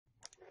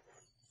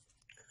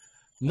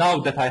Now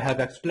that I have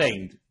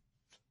explained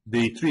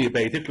the three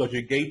basic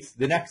logic gates,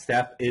 the next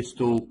step is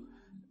to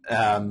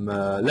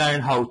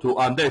learn how to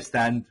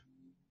understand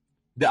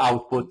the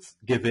outputs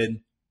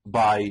given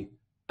by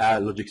a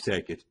logic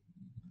circuit.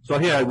 So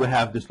here we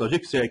have this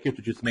logic circuit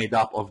which is made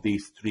up of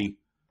these three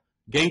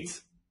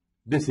gates.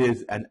 This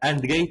is an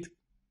AND gate,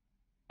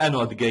 a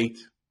NOT gate,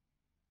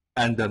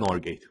 and an OR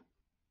gate.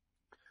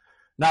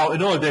 Now,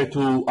 in order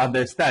to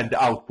understand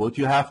the output,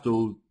 you have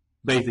to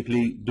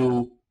basically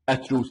do a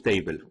truth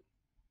table.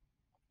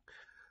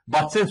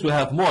 But since we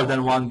have more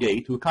than one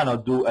gate, we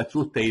cannot do a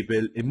truth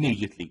table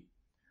immediately.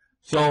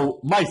 So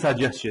my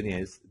suggestion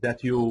is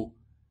that you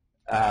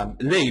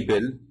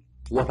label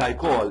what I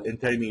call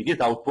intermediate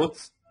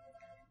outputs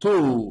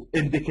to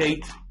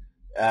indicate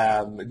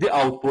the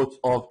outputs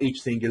of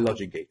each single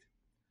logic gate.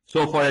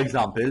 So for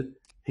example,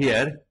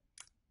 here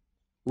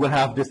we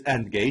have this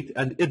AND gate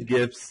and it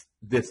gives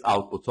this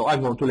output. So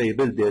I'm going to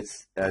label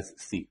this as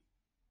C.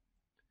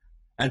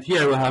 And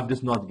here we have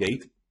this NOT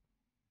gate.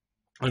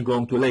 I'm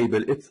going to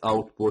label its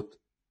output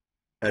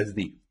as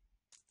D.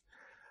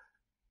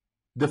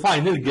 The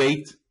final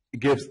gate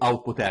gives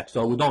output X,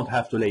 so we don't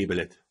have to label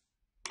it.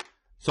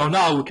 So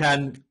now we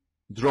can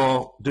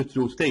draw the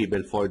truth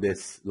table for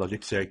this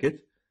logic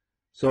circuit.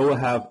 So we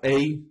have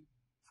A,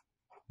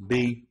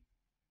 B,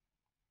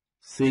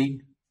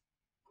 C,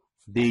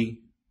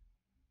 D,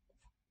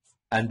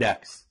 and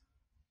X.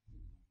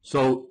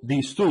 So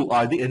these two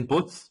are the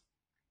inputs.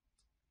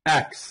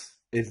 X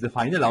is the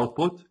final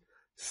output.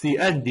 C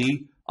and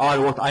D are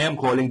what I am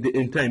calling the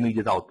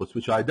intermediate outputs,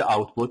 which are the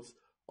outputs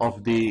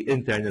of the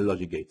internal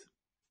logic gate.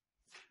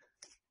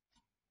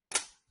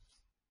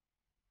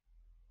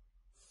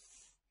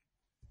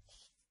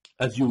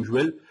 As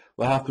usual,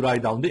 we have to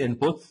write down the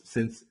inputs.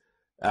 Since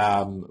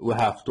we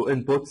have two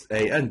inputs,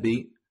 A and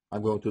B,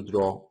 I'm going to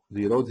draw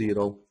 0,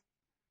 0,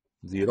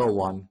 0,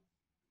 1,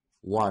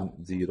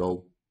 1,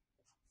 0,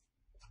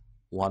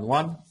 1,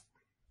 1.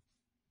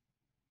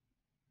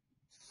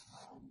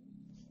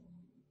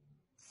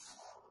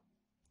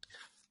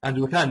 And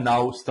we can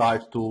now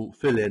start to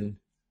fill in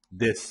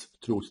this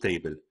truth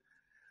table.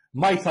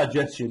 My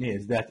suggestion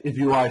is that if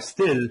you are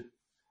still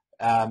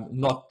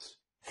not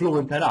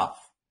fluent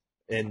enough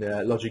in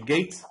logic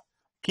gates,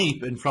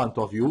 keep in front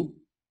of you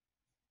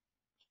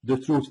the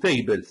truth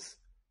tables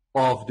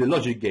of the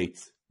logic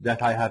gates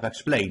that I have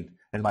explained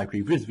in my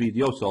previous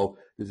video. So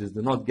this is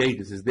the NOT gate,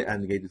 this is the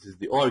AND gate, this is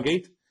the OR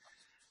gate.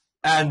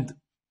 And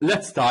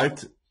let's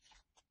start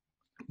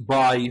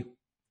by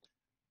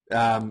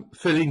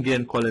filling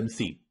in column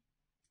C.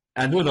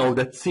 And we know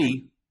that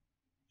C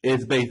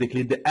is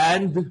basically the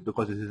AND,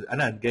 because this is an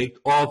AND gate,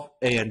 of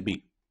A and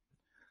B.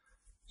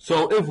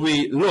 So if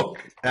we look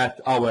at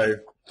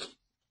our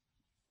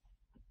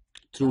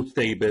truth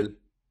table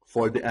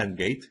for the AND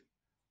gate,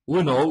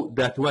 we know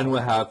that when we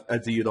have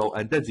a 0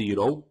 and a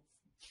 0,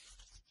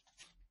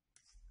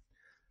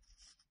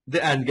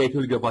 the AND gate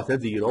will give us a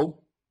 0.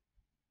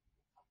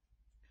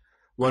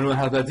 When we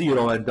have a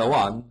 0 and a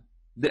 1,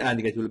 the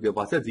AND gate will give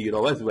us a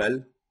 0 as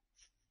well.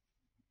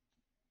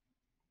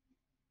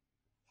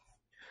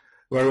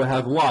 Where we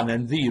have 1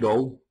 and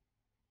 0,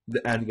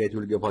 the AND gate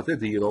will give us a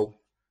 0.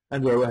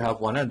 And where we have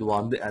 1 and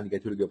 1, the AND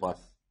gate will give us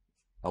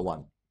a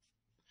 1.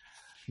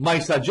 My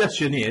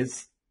suggestion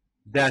is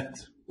that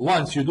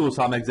once you do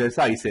some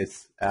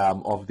exercises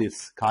of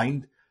this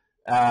kind,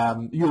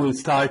 you will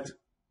start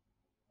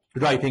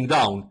writing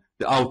down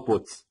the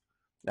outputs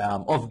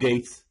of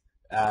gates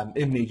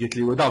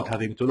immediately without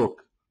having to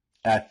look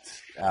at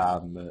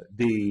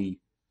the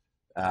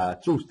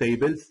truth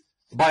tables,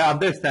 by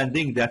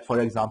understanding that, for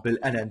example,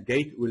 an AND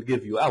gate will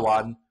give you a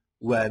 1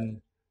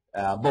 when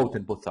both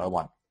inputs are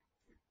 1.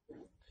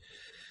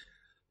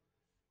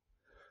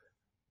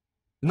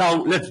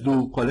 Now let's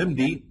do column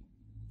D.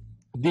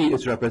 D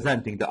is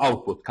representing the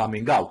output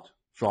coming out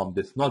from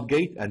this NOT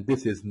gate, and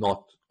this is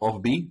NOT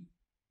of B.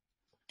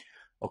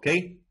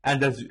 Okay,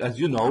 and as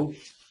you know,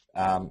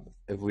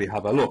 if we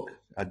have a look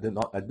at the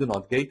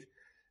NOT gate,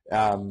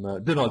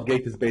 the NOT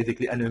gate is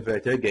basically an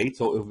inverter gate.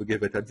 So if we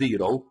give it a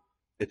 0,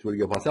 it will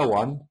give us a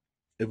 1.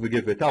 If we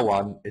give it a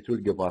 1, it will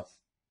give us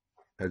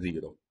a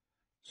 0.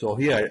 So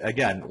here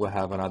again we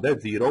have another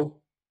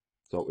 0,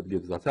 so it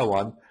gives us a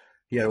 1.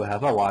 Here we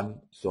have a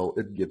 1, so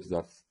it gives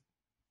us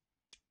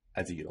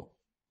a 0.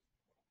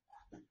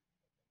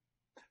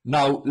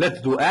 Now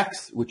let's do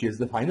X, which is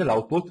the final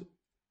output.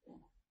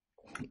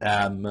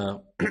 And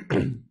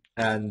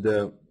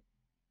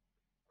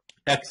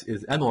X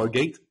is an OR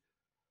gate,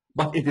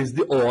 but it is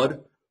the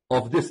OR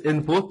of this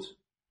input.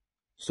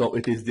 So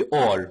it is the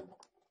OR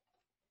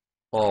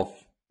of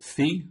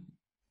C,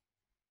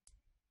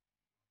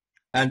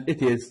 and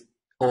it is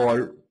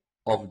OR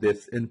of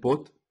this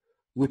input,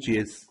 which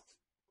is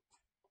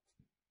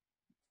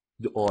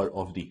the OR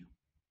of D.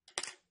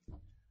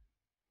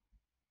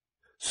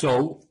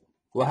 So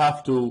we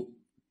have to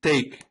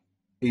take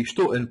each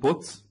two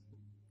inputs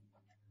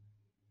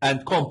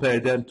and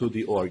compare them to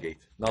the OR gate.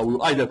 Now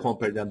we'll either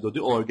compare them to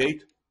the OR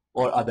gate,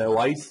 or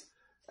otherwise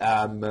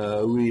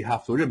we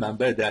have to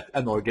remember that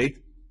an OR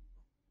gate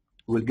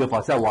will give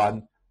us a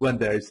 1 when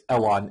there's a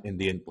 1 in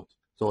the input.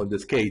 So in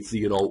this case,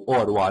 0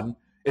 or 1,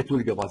 it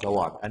will give us a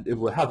 1. And if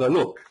we have a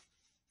look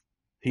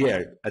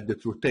here at the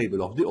truth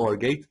table of the OR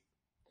gate,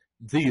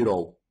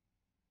 0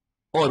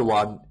 or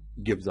 1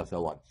 gives us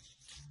a 1.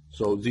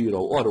 So 0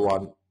 or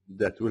 1,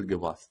 that will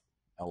give us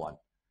a 1.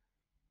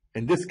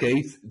 In this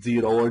case,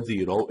 0 or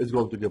 0 is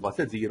going to give us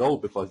a 0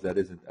 because there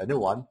isn't any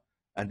 1.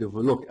 And if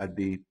we look at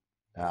the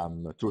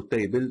truth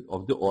table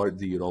of the OR,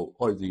 0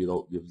 or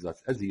 0 gives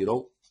us a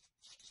 0.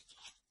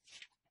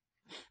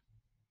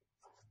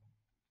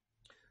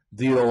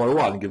 0 or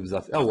 1 gives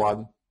us a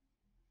 1.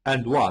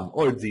 And 1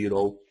 or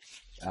 0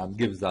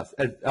 gives us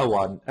a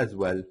 1 as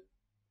well,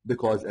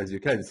 because as you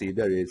can see,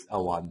 there is a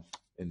 1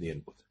 in the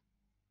input.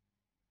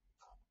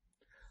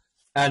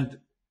 And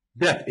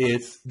that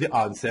is the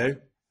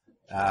answer.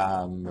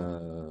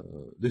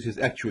 This is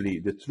actually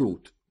the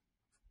truth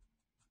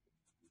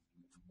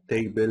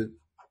table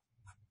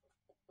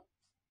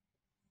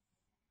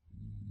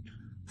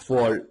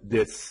for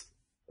this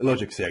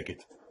logic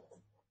circuit.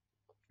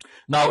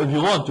 Now, if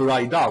you want to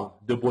write down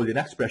the Boolean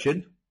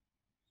expression,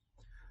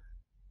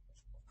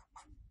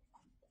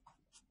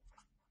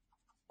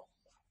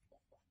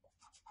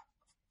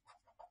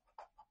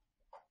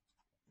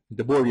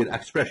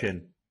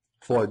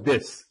 for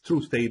this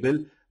truth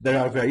table, there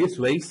are various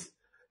ways,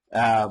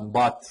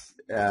 but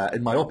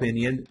in my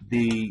opinion,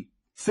 the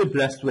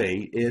simplest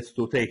way is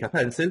to take a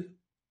pencil.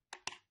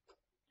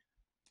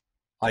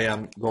 I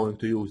am going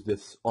to use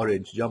this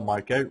orange gem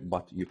marker,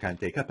 but you can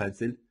take a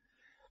pencil.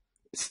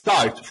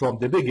 Start from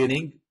the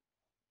beginning,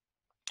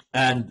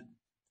 and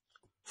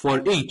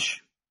for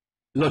each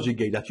logic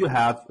gate that you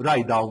have,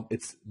 write down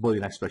its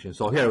Boolean expression.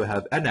 So here we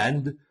have an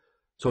AND,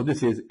 so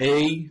this is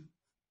A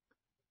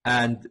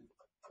and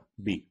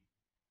B.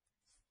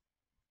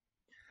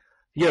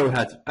 Here we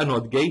have a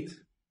NOT gate,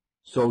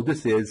 so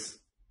this is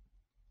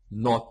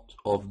NOT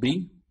of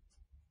B.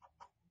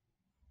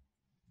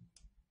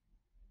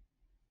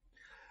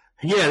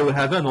 Here we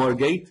have an OR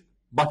gate,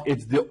 but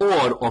it's the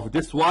OR of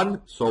this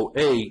one, so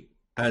A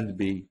and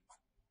B,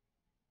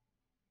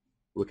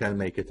 we can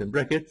make it in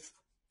brackets,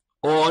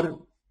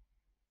 or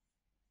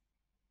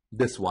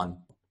this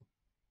one,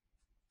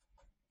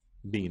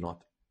 B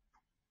NOT.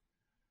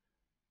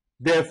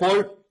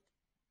 Therefore,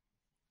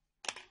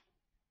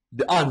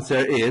 the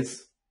answer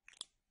is,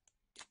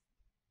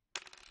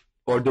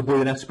 or the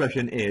Boolean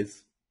expression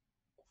is,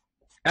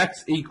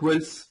 X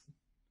equals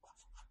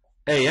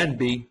A and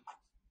B,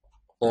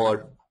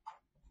 or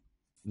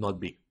not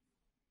B.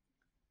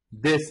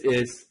 This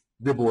is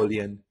the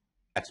Boolean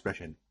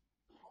expression.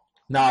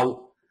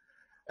 Now,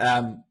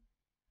 in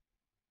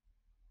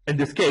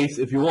this case,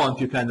 if you want,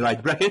 you can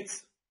write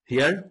brackets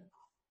here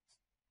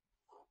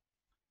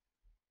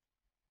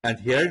and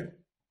here,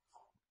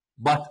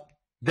 but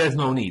there's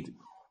no need.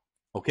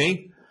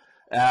 Okay?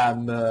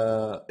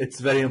 It's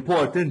very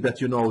important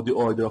that you know the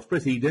order of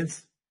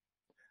precedence,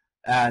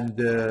 and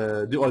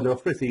the order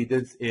of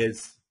precedence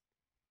is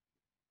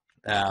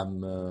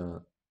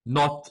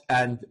not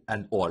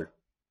and or.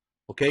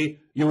 Okay?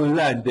 You will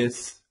learn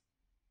this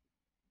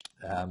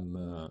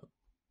in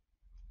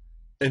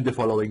the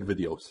following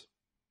videos.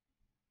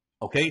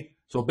 Okay?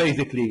 So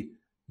basically,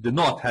 the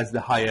not has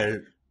the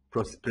higher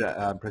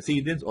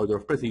precedence, order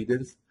of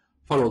precedence,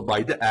 followed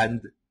by the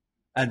and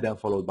then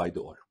followed by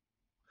the or.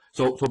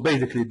 So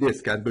basically,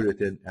 this can be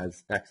written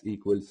as X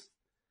equals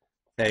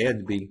A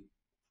and B,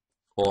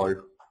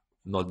 or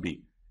not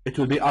B. It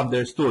will be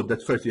understood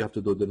that first you have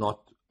to do the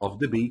not of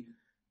the B,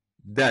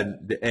 then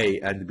the A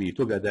and B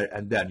together,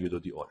 and then you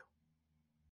do the or.